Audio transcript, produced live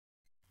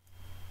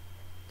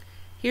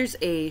Here's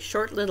a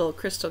short little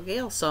Crystal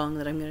Gayle song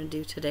that I'm going to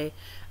do today.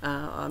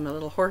 I'm a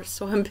little hoarse,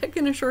 so I'm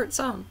picking a short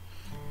song.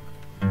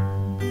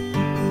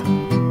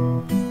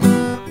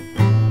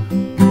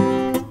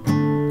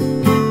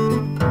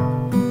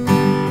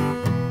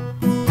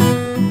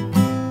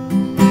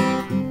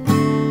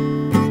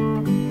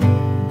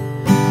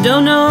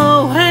 Don't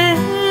know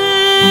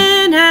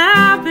when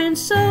I've been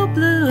so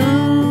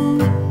blue.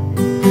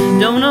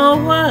 Don't know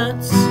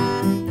what's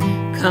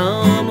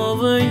come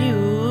over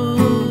you.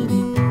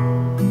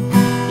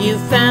 You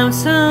found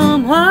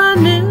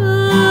someone new.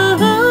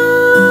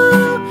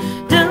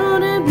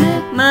 Don't it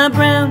make my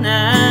brown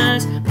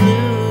eyes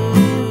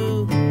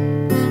blue?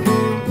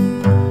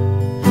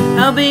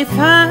 I'll be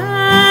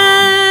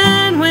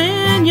fine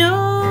when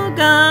you're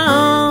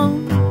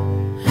gone.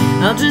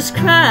 I'll just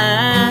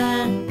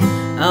cry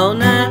all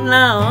night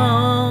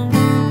long.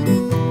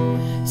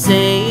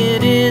 Say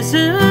it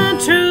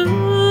isn't true.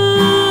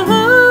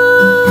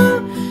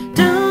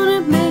 Don't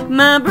it make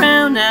my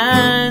brown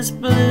eyes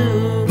blue?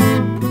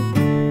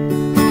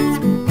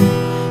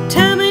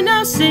 Tell me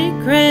no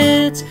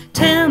secrets,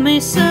 tell me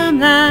some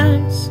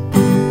lies.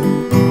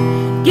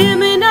 Give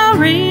me no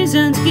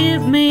reasons,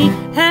 give me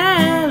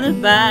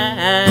alibis.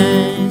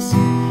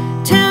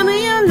 Tell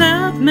me you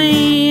love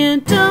me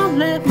and don't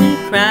let me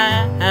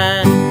cry.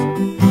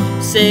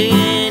 Say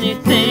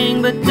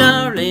anything but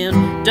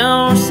darling,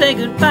 don't say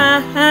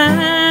goodbye.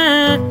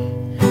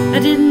 I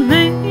didn't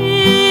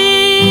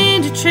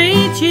mean to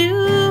treat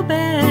you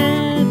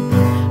bad.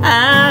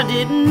 I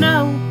didn't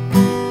know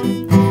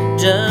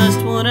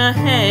just what I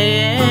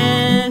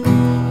had,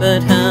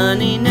 but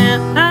honey,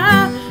 now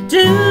I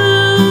do.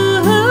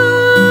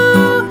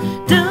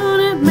 Don't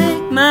it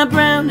make my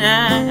brown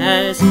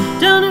eyes,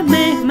 don't it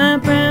make my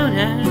brown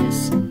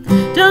eyes,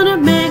 don't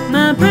it make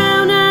my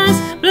brown eyes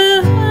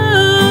blue?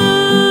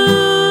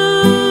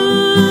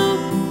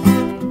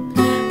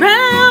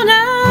 Brown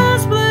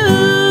eyes blue.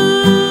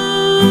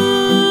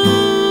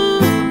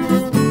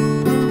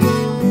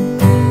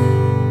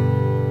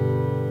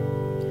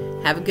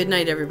 Have a good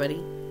night,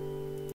 everybody.